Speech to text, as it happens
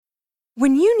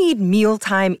When you need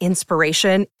mealtime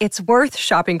inspiration, it's worth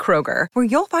shopping Kroger, where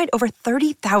you'll find over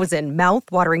 30,000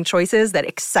 mouth-watering choices that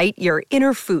excite your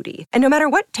inner foodie. And no matter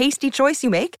what tasty choice you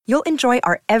make, you'll enjoy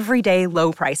our everyday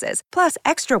low prices, plus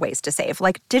extra ways to save,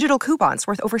 like digital coupons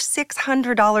worth over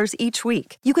 $600 each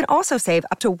week. You can also save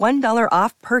up to $1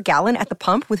 off per gallon at the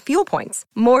pump with fuel points.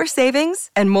 More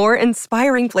savings and more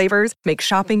inspiring flavors make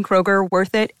shopping Kroger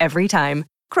worth it every time.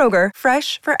 Kroger,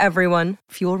 fresh for everyone.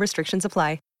 Fuel restrictions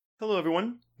apply. Hello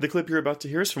everyone. The clip you're about to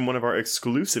hear is from one of our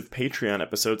exclusive Patreon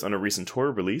episodes on a recent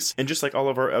horror release, and just like all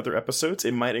of our other episodes,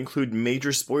 it might include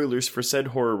major spoilers for said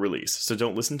horror release, so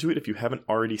don't listen to it if you haven't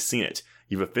already seen it.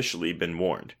 You've officially been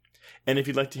warned. And if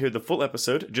you'd like to hear the full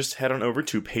episode, just head on over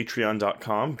to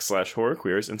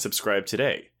patreon.com/horrorqueers and subscribe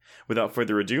today. Without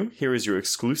further ado, here is your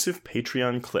exclusive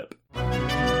Patreon clip.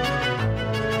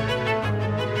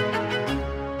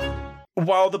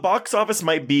 While the box office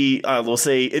might be, we'll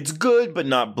say, it's good, but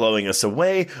not blowing us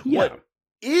away, what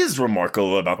is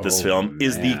remarkable about this film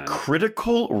is the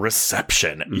critical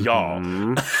reception,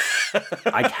 y'all.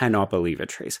 I cannot believe it,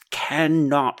 Trace.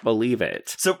 Cannot believe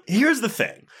it. So here's the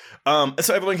thing.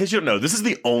 So everyone, in case you don't know, this is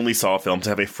the only Saw film to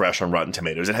have a fresh on Rotten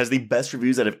Tomatoes. It has the best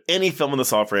reviews out of any film in the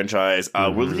Saw franchise. We're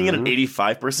looking at an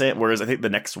 85%, whereas I think the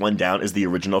next one down is the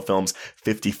original film's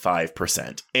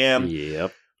 55%. And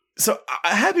yep. So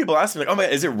I had people ask me, like, oh my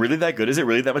God, is it really that good? Is it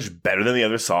really that much better than the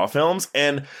other Saw films?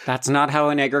 And that's not how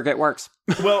an aggregate works.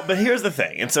 Well, but here's the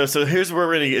thing. And so here's where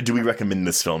we're going to, do we recommend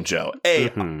this film, Joe?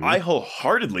 I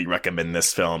wholeheartedly recommend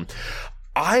this film.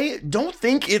 I don't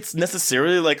think it's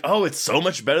necessarily like, oh, it's so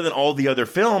much better than all the other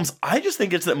films. I just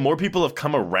think it's that more people have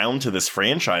come around to this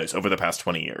franchise over the past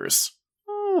 20 years.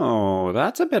 Oh,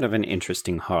 that's a bit of an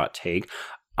interesting hot take.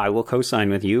 I will co-sign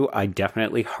with you. I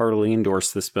definitely heartily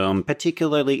endorse this film,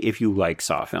 particularly if you like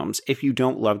Saw films. If you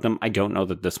don't love them, I don't know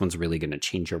that this one's really going to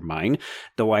change your mind,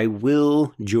 though I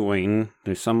will join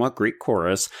the somewhat great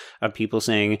chorus of people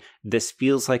saying this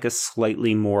feels like a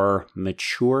slightly more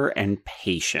mature and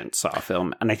patient Saw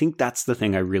film. And I think that's the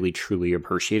thing I really truly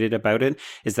appreciated about it,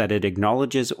 is that it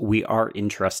acknowledges we are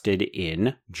interested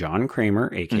in John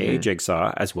Kramer, aka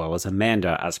Jigsaw, as well as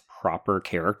Amanda as proper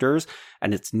characters,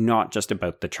 and it's not just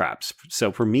about the traps.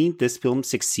 So for me, this film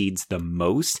succeeds the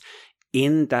most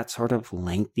in that sort of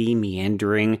lengthy,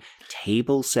 meandering,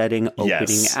 table-setting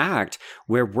opening act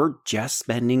where we're just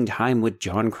spending time with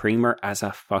John Kramer as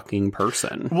a fucking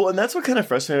person. Well, and that's what kind of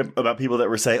frustrated about people that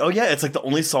were saying, oh yeah, it's like the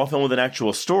only Saw film with an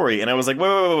actual story. And I was like,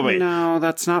 wait. No,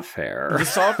 that's not fair. The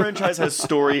Saw franchise has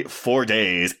story for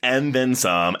days and then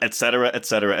some, etc.,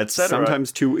 etc., etc.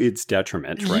 Sometimes to its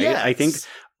detriment, right? Yes. I think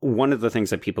one of the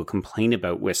things that people complain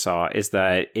about with Saw is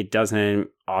that it doesn't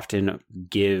often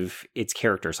give its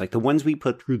characters, like the ones we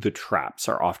put through the traps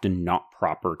are often not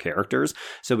proper characters.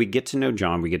 So we get to know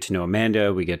John, we get to know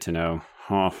Amanda, we get to know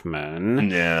Hoffman.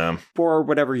 Yeah. For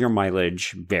whatever your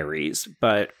mileage varies.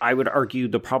 But I would argue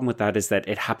the problem with that is that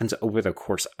it happens over the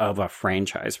course of a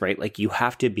franchise, right? Like you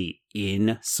have to be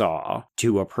in Saw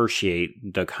to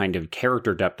appreciate the kind of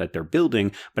character depth that they're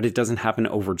building, but it doesn't happen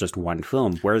over just one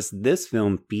film. Whereas this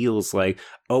film feels like,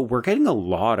 oh, we're getting a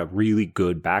lot of really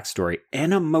good backstory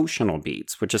and emotional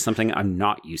beats, which is something I'm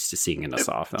not used to seeing in a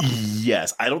Saw film.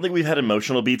 Yes, I don't think we've had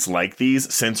emotional beats like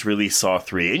these since really Saw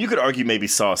 3. And you could argue maybe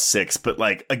Saw 6, but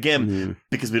like, again,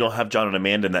 because we don't have John and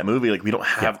Amanda in that movie, like we don't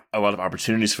have a lot of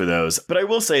opportunities for those. But I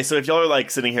will say, so if y'all are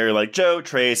like sitting here like, Joe,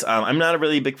 Trace, I'm not a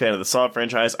really big fan of the Saw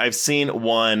franchise. I've seen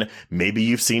 1, maybe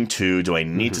you've seen 2. Do I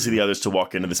need to see the others to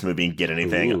walk into this movie and get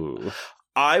anything? Ooh.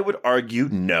 I would argue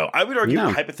no. I would argue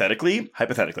hypothetically,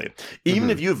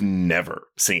 even if you've never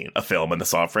seen a film in the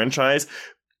Saw franchise,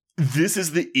 this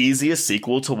is the easiest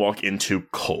sequel to walk into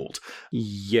cold.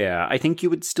 Yeah, I think you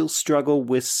would still struggle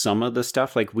with some of the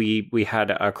stuff. Like we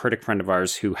had a critic friend of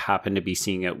ours who happened to be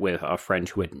seeing it with a friend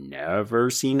who had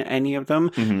never seen any of them.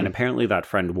 And apparently that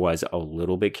friend was a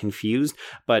little bit confused,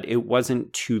 but it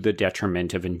wasn't to the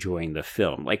detriment of enjoying the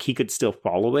film. Like he could still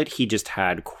follow it. He just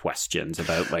had questions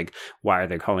about like, why are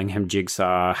they calling him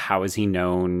Jigsaw? How is he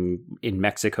known in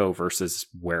Mexico versus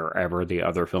wherever the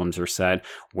other films are set?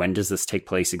 When does this take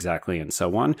place exactly? And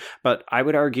so on. But I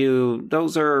would argue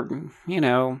those are,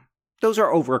 those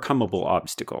are overcomable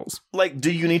obstacles. Like, do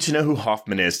you need to know who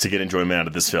Hoffman is to get enjoyment out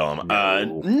of this film?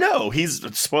 No, he's,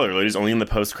 spoiler alert, he's only in the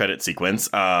post-credit sequence.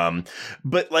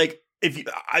 But like,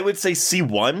 I would say see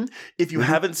 1. If you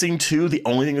haven't seen 2, the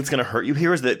only thing that's going to hurt you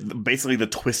here is that basically the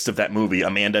twist of that movie,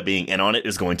 Amanda being in on it,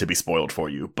 is going to be spoiled for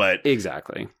you. But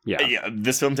exactly, yeah.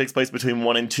 This film takes place between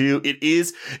 1 and 2. It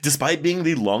is, despite being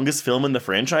the longest film in the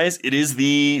franchise, it is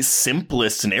the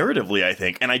simplest narratively, I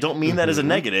think. And I don't mean that as a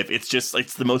negative. It's just,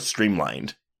 it's the most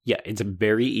streamlined. Yeah, it's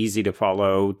very easy to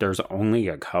follow. There's only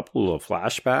a couple of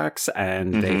flashbacks,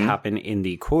 and they happen in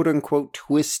the quote-unquote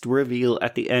twist reveal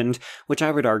at the end, which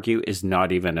I would argue is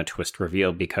not even a twist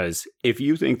reveal, because if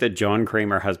you think that John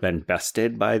Kramer has been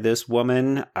bested by this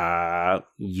woman,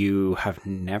 you have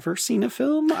never seen a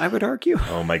film, I would argue.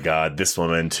 Oh my God, this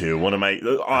woman too. One of my,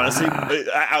 honestly,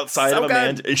 outside of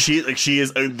Amanda, she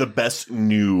is the best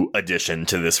new addition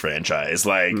to this franchise.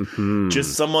 Like,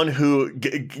 just someone who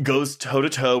goes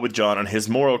toe-to-toe with John on his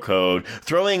moral code,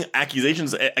 throwing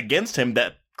accusations against him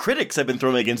that critics have been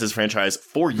throwing against this franchise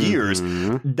for years.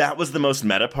 That was the most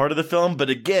meta part of the film, but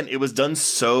again, it was done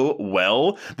so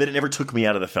well that it never took me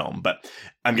out of the film. But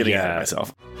I'm getting ahead of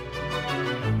myself.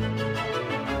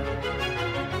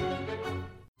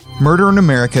 Murder in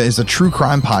America is a true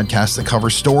crime podcast that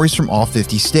covers stories from all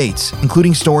 50 states,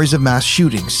 including stories of mass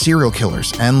shootings, serial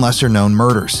killers, and lesser-known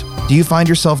murders. Do you find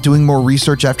yourself doing more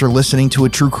research after listening to a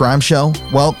true crime show?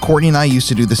 Well, Courtney and I used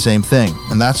to do the same thing,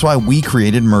 and that's why we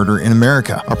created Murder in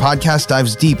America. Our podcast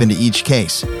dives deep into each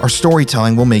case. Our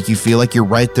storytelling will make you feel like you're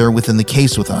right there within the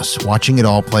case with us, watching it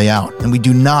all play out, and we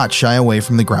do not shy away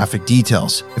from the graphic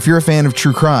details. If you're a fan of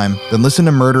true crime, then listen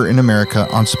to Murder in America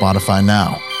on Spotify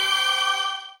now.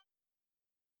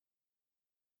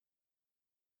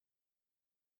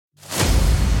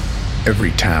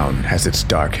 Every town has its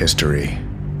dark history.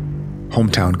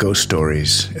 Hometown Ghost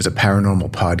Stories is a paranormal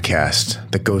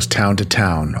podcast that goes town to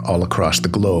town all across the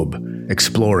globe,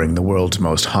 exploring the world's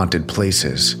most haunted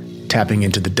places, tapping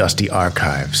into the dusty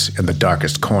archives and the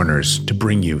darkest corners to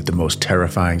bring you the most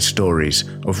terrifying stories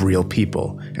of real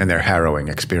people and their harrowing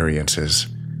experiences.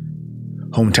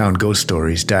 Hometown Ghost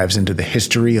Stories dives into the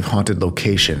history of haunted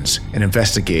locations and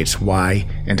investigates why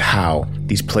and how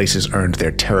these places earned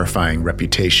their terrifying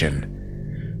reputation.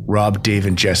 Rob, Dave,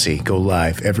 and Jesse go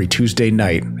live every Tuesday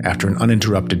night after an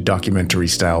uninterrupted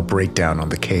documentary-style breakdown on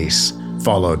the case,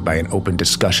 followed by an open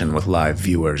discussion with live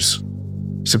viewers.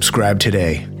 Subscribe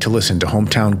today to listen to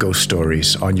Hometown Ghost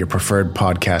Stories on your preferred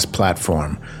podcast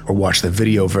platform, or watch the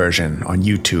video version on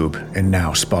YouTube and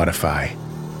now Spotify.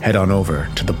 Head on over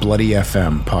to the Bloody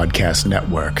FM podcast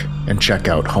network and check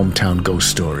out Hometown Ghost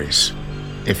Stories,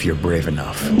 if you're brave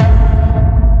enough.